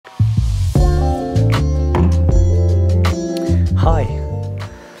Hi.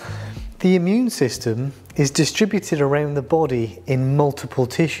 The immune system is distributed around the body in multiple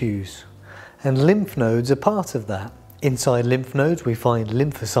tissues, and lymph nodes are part of that. Inside lymph nodes we find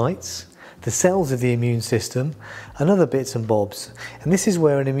lymphocytes, the cells of the immune system, and other bits and bobs. And this is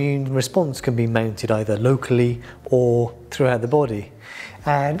where an immune response can be mounted either locally or throughout the body.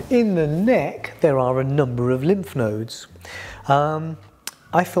 And in the neck there are a number of lymph nodes.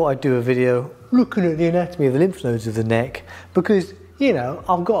 I thought I'd do a video looking at the anatomy of the lymph nodes of the neck because, you know,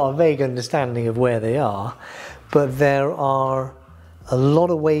 I've got a vague understanding of where they are, but there are a lot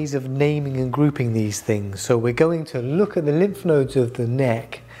of ways of naming and grouping these things. So we're going to look at the lymph nodes of the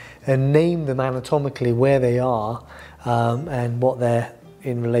neck and name them anatomically where they are and what they're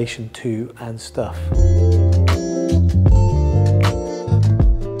in relation to and stuff.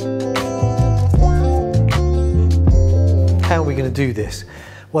 How are we going to do this?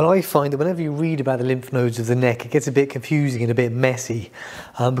 Well, I find that whenever you read about the lymph nodes of the neck, it gets a bit confusing and a bit messy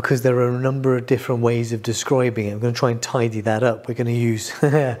because there are a number of different ways of describing it. I'm going to try and tidy that up. We're going to use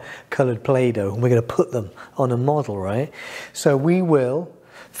coloured Play-Doh and we're going to put them on a model, right? So we will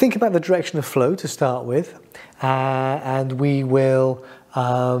think about the direction of flow to start with, and we will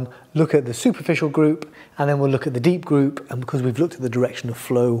look at the superficial group, and then we'll look at the deep group, and because we've looked at the direction of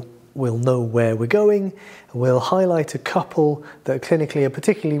flow, we'll know where we're going. We'll highlight a couple that clinically are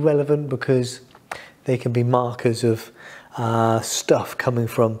particularly relevant because they can be markers of stuff coming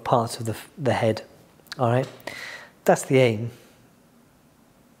from parts of the head. All right, that's the aim.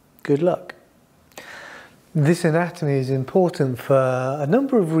 Good luck. This anatomy is important for a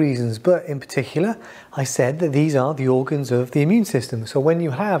number of reasons, but in particular, I said that these are the organs of the immune system. So when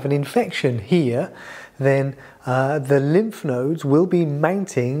you have an infection here, then the lymph nodes will be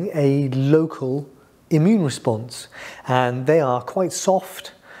mounting a local immune response, and they are quite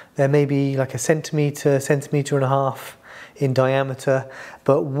soft. They're maybe like a centimetre and a half in diameter,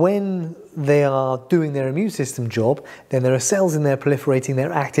 but when they are doing their immune system job, then there are cells in there proliferating,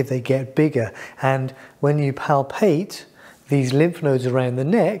 they're active, they get bigger, and when you palpate these lymph nodes around the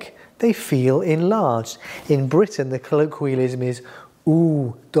neck, they feel enlarged. In Britain, the colloquialism is,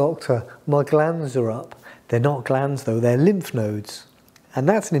 "Ooh, doctor, my glands are up." They're not glands though, they're lymph nodes. And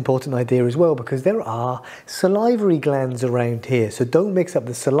that's an important idea as well because there are salivary glands around here. So don't mix up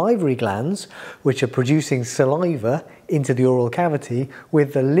the salivary glands, which are producing saliva into the oral cavity,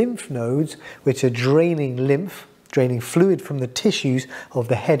 with the lymph nodes, which are draining lymph, draining fluid from the tissues of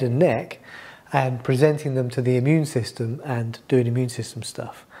the head and neck and presenting them to the immune system and doing immune system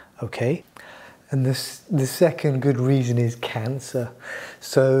stuff, okay? And the second good reason is cancer.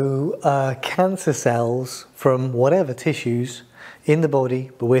 So cancer cells from whatever tissues in the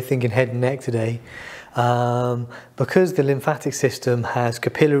body, but we're thinking head and neck today, because the lymphatic system has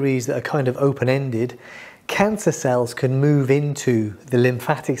capillaries that are kind of open-ended, cancer cells can move into the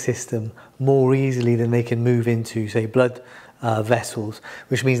lymphatic system more easily than they can move into, say, blood vessels,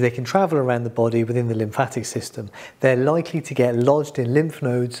 which means they can travel around the body within the lymphatic system. They're likely to get lodged in lymph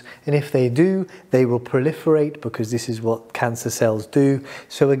nodes, and if they do, they will proliferate because this is what cancer cells do.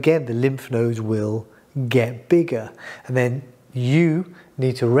 So again, the lymph nodes will get bigger, and then you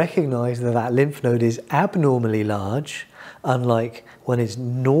need to recognize that that lymph node is abnormally large, unlike when it's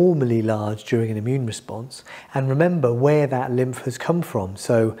normally large during an immune response, and remember where that lymph has come from.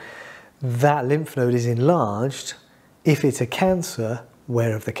 So that lymph node is enlarged. If it's a cancer,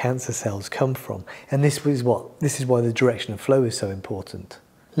 where have the cancer cells come from? And this is why the direction of flow is so important.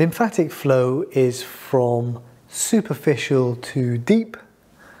 Lymphatic flow is from superficial to deep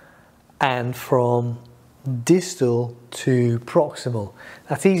and from distal to proximal.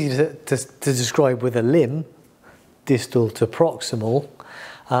 That's easy to describe with a limb, distal to proximal.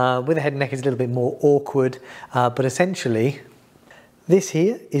 With the head and neck it's a little bit more awkward, but essentially this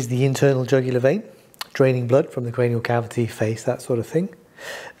here is the internal jugular vein, draining blood from the cranial cavity, face, that sort of thing.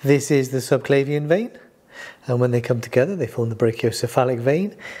 This is the subclavian vein, and when they come together they form the brachiocephalic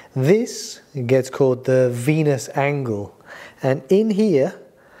vein. This gets called the venous angle, and in here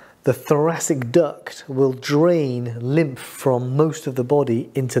the thoracic duct will drain lymph from most of the body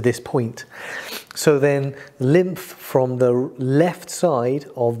into this point. So then lymph from the left side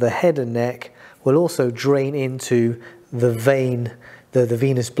of the head and neck will also drain into the vein, the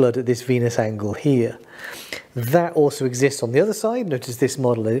venous blood at this venous angle here. That also exists on the other side. Notice this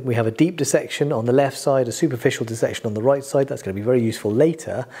model, we have a deep dissection on the left side, a superficial dissection on the right side. That's going to be very useful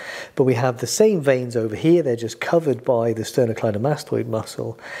later. But we have the same veins over here. They're just covered by the sternocleidomastoid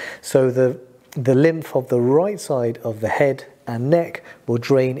muscle. So the lymph of the right side of the head and neck will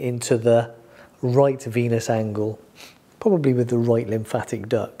drain into the right venous angle, probably with the right lymphatic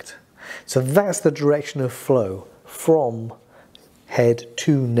duct. So that's the direction of flow from head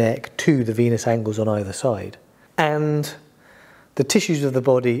to neck to the venous angles on either side. And the tissues of the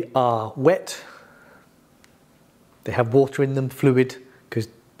body are wet. They have water in them, fluid, because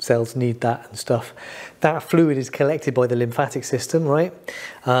cells need that and stuff. That fluid is collected by the lymphatic system, right?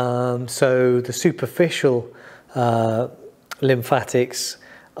 So the superficial lymphatics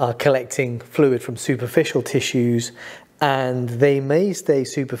are collecting fluid from superficial tissues, and they may stay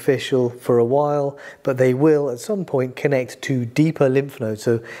superficial for a while, but they will at some point connect to deeper lymph nodes.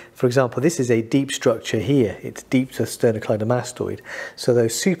 So for example, this is a deep structure here. It's deep to sternocleidomastoid. So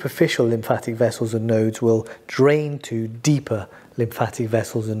those superficial lymphatic vessels and nodes will drain to deeper lymphatic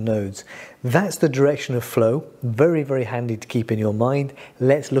vessels and nodes. That's the direction of flow. Very, very handy to keep in your mind.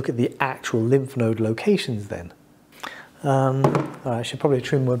 Let's look at the actual lymph node locations then. I should probably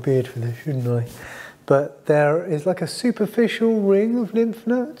trim my beard for this, shouldn't I? But there is like a superficial ring of lymph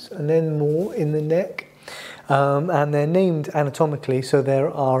nodes and then more in the neck. And they're named anatomically, so there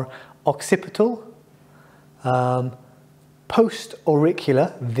are occipital,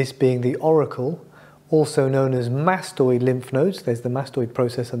 post-auricular, this being the auricle, also known as mastoid lymph nodes. There's the mastoid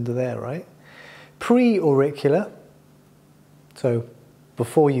process under there, right? Pre-auricular, so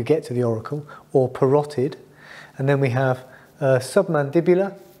before you get to the auricle, or parotid. And then we have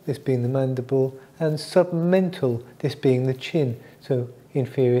submandibular, this being the mandible, and submental, this being the chin, so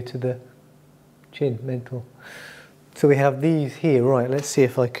inferior to the chin, mental. So we have these here, right, let's see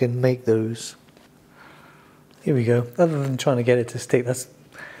if I can make those. Here we go. Other than trying to get it to stick,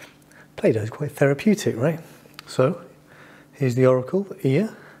 Play-Doh is quite therapeutic, right? So here's the auricle, the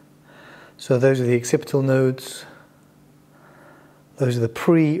ear. So those are the occipital nodes. Those are the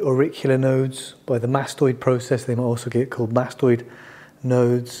pre-auricular nodes. By the mastoid process, they might also get called mastoid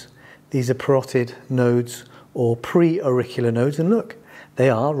nodes. These are parotid nodes or pre-auricular nodes. And look, they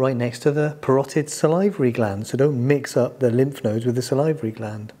are right next to the parotid salivary gland. So don't mix up the lymph nodes with the salivary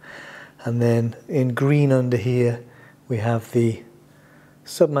gland. And then in green under here, we have the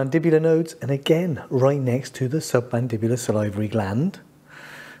submandibular nodes. And again, right next to the submandibular salivary gland.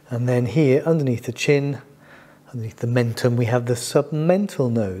 And then here, underneath the chin, underneath the mentum, we have the submental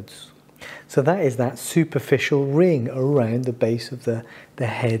nodes. So that is that superficial ring around the base of the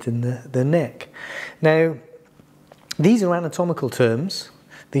head and the neck. Now, these are anatomical terms.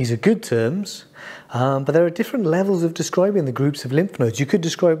 These are good terms, but there are different levels of describing the groups of lymph nodes. You could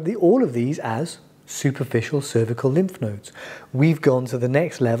describe all of these as superficial cervical lymph nodes. We've gone to the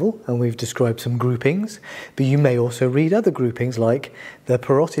next level and we've described some groupings, but you may also read other groupings like the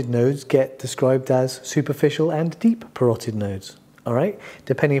parotid nodes get described as superficial and deep parotid nodes. All right,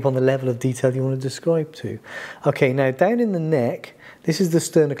 depending upon the level of detail you want to describe to. Okay, now down in the neck, this is the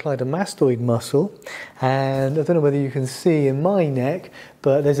sternocleidomastoid muscle, and I don't know whether you can see in my neck,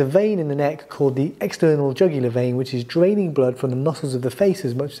 but there's a vein in the neck called the external jugular vein, which is draining blood from the muscles of the face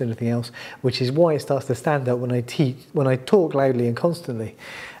as much as anything else, which is why it starts to stand up when I talk loudly and constantly.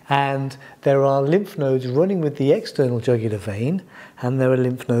 And there are lymph nodes running with the external jugular vein, and there are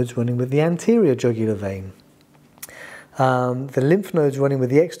lymph nodes running with the anterior jugular vein. The lymph nodes running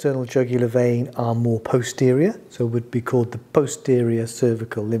with the external jugular vein are more posterior, so would be called the posterior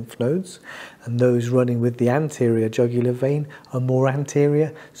cervical lymph nodes, and those running with the anterior jugular vein are more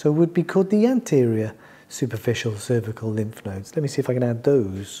anterior, so would be called the anterior superficial cervical lymph nodes. Let me see if I can add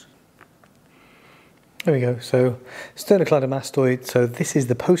those. There we go, so sternocleidomastoid, so this is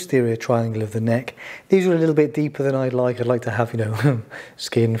the posterior triangle of the neck. These are a little bit deeper than I'd like to have, you know,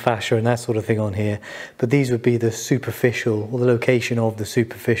 skin, fascia and that sort of thing on here. But these would be the superficial, or the location of the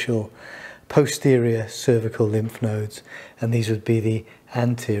superficial posterior cervical lymph nodes. And these would be the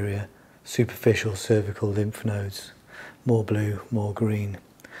anterior superficial cervical lymph nodes. More blue, more green.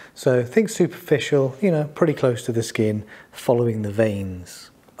 So think superficial, you know, pretty close to the skin, following the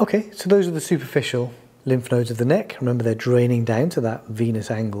veins. Okay, so those are the superficial lymph nodes of the neck. Remember, they're draining down to that venous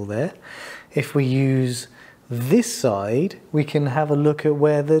angle there. If we use this side, we can have a look at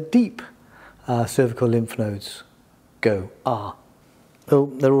where the deep cervical lymph nodes are. Oh,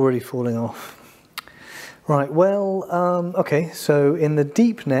 they're already falling off. Right, well, okay, so in the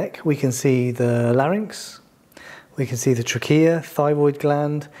deep neck, we can see the larynx, we can see the trachea, thyroid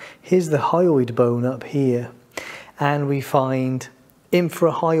gland. Here's the hyoid bone up here, and we find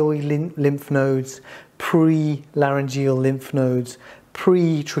infrahyoid lymph nodes, pre-laryngeal lymph nodes,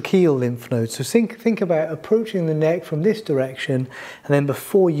 pre-tracheal lymph nodes. So think about approaching the neck from this direction, and then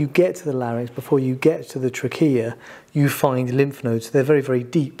before you get to the larynx, before you get to the trachea, you find lymph nodes. They're very, very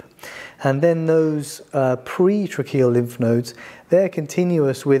deep. And then those pre-tracheal lymph nodes, they're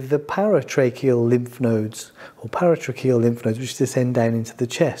continuous with the paratracheal lymph nodes, or paratracheal lymph nodes, which descend down into the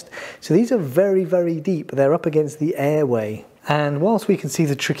chest. So these are very, very deep. They're up against the airway. And whilst we can see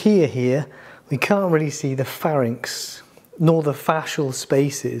the trachea here, we can't really see the pharynx nor the fascial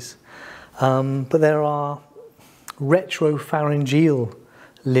spaces, but there are retropharyngeal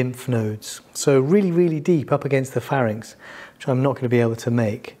lymph nodes, so really, really deep up against the pharynx, which I'm not going to be able to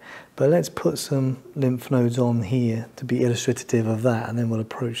make. But let's put some lymph nodes on here to be illustrative of that, and then we'll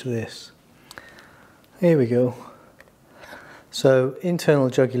approach this. Here we go. So internal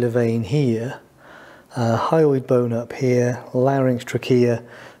jugular vein here, hyoid bone up here, larynx, trachea.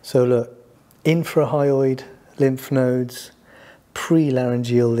 So look, infrahyoid lymph nodes,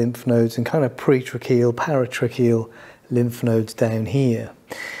 pre-laryngeal lymph nodes, and kind of pre-tracheal, paratracheal lymph nodes down here.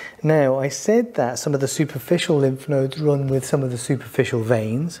 Now, I said that some of the superficial lymph nodes run with some of the superficial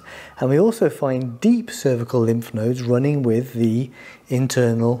veins, and we also find deep cervical lymph nodes running with the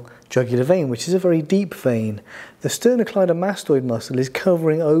internal jugular vein, which is a very deep vein. The sternocleidomastoid muscle is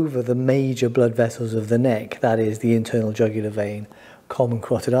covering over the major blood vessels of the neck, that is the internal jugular vein, common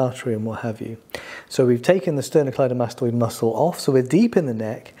carotid artery and what have you. So we've taken the sternocleidomastoid muscle off, so we're deep in the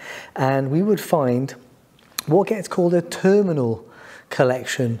neck, and we would find what gets called a terminal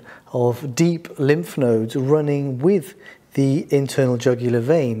collection of deep lymph nodes running with the internal jugular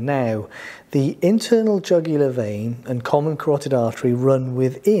vein. Now, the internal jugular vein and common carotid artery run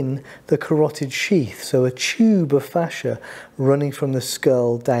within the carotid sheath, so a tube of fascia running from the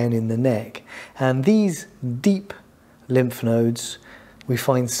skull down in the neck. And these deep lymph nodes, we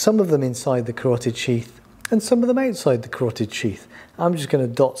find some of them inside the carotid sheath and some of them outside the carotid sheath. I'm just going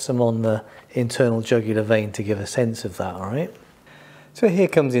to dot some on the internal jugular vein to give a sense of that, all right? So here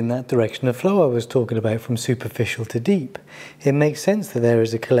comes in that direction of flow I was talking about, from superficial to deep. It makes sense that there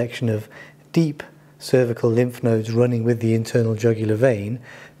is a collection of deep cervical lymph nodes running with the internal jugular vein,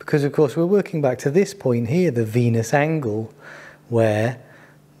 because of course we're working back to this point here, the venous angle, where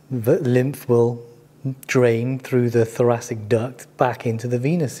the lymph will drain through the thoracic duct back into the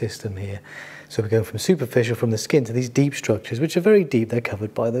venous system here. So we're going from superficial, from the skin, to these deep structures, which are very deep. They're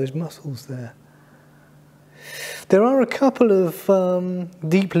covered by those muscles there. There are a couple of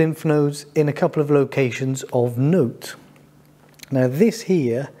deep lymph nodes in a couple of locations of note. Now this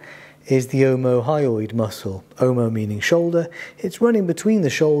here is the omohyoid muscle, omo meaning shoulder. It's running between the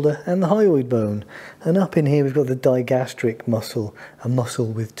shoulder and the hyoid bone. And up in here we've got the digastric muscle, a muscle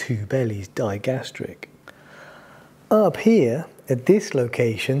with two bellies, digastric. Up here at this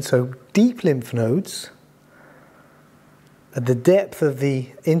location, so deep lymph nodes, at the depth of the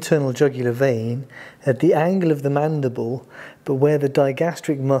internal jugular vein, at the angle of the mandible, but where the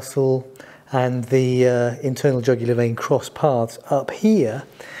digastric muscle and the internal jugular vein cross paths, up here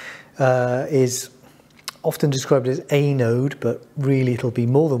is often described as a node, but really it'll be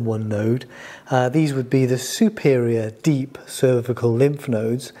more than one node. These would be the superior deep cervical lymph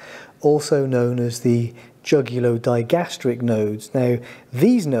nodes, also known as the jugulo-digastric nodes. Now,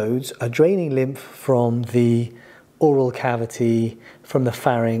 these nodes are draining lymph from the oral cavity, from the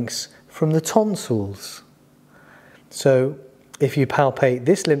pharynx, from the tonsils. So if you palpate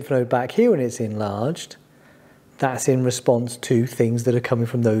this lymph node back here and it's enlarged, that's in response to things that are coming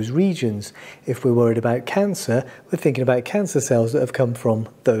from those regions. If we're worried about cancer, we're thinking about cancer cells that have come from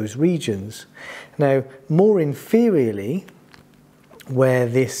those regions. Now, more inferiorly, where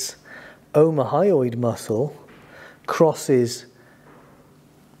this omohyoid muscle crosses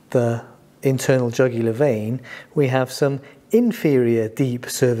the internal jugular vein, we have some inferior deep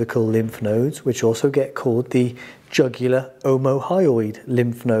cervical lymph nodes, which also get called the jugular omohyoid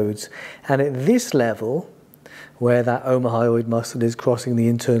lymph nodes. And at this level, where that omohyoid muscle is crossing the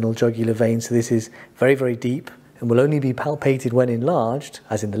internal jugular vein, so this is very, very deep and will only be palpated when enlarged,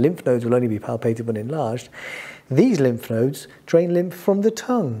 as in the lymph nodes will only be palpated when enlarged, these lymph nodes drain lymph from the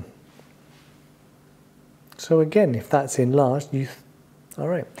tongue. So again, if that's enlarged, all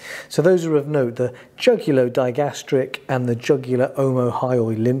right, so those are of note, the jugulo-digastric and the jugular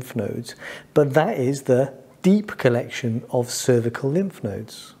omohyoid lymph nodes, but that is the deep collection of cervical lymph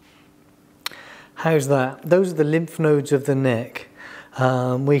nodes. How's that? Those are the lymph nodes of the neck.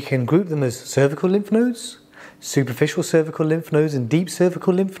 We can group them as cervical lymph nodes, superficial cervical lymph nodes and deep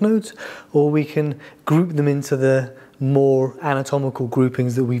cervical lymph nodes, or we can group them into the more anatomical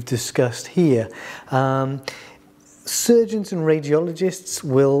groupings that we've discussed here. Surgeons and radiologists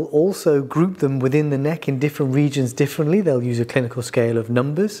will also group them within the neck in different regions differently. They'll use a clinical scale of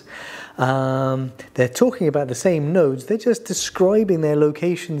numbers. They're talking about the same nodes, they're just describing their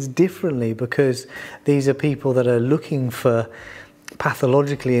locations differently, because these are people that are looking for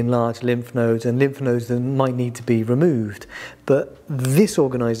pathologically enlarged lymph nodes and lymph nodes that might need to be removed. But this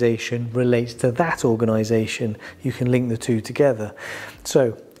organisation relates to that organisation. You can link the two together.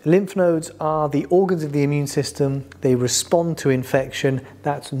 So lymph nodes are the organs of the immune system. They respond to infection.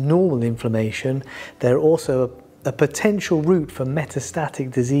 That's normal inflammation. They're also a potential route for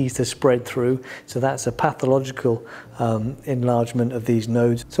metastatic disease to spread through. So that's a pathological enlargement of these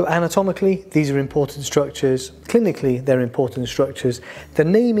nodes. So anatomically, these are important structures. Clinically, they're important structures. The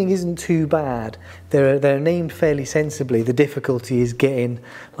naming isn't too bad. They're named fairly sensibly. The difficulty is getting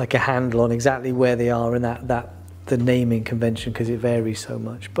like a handle on exactly where they are in the naming convention, because it varies so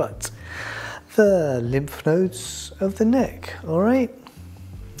much. But the lymph nodes of the neck. All right.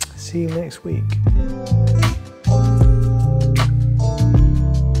 See you next week.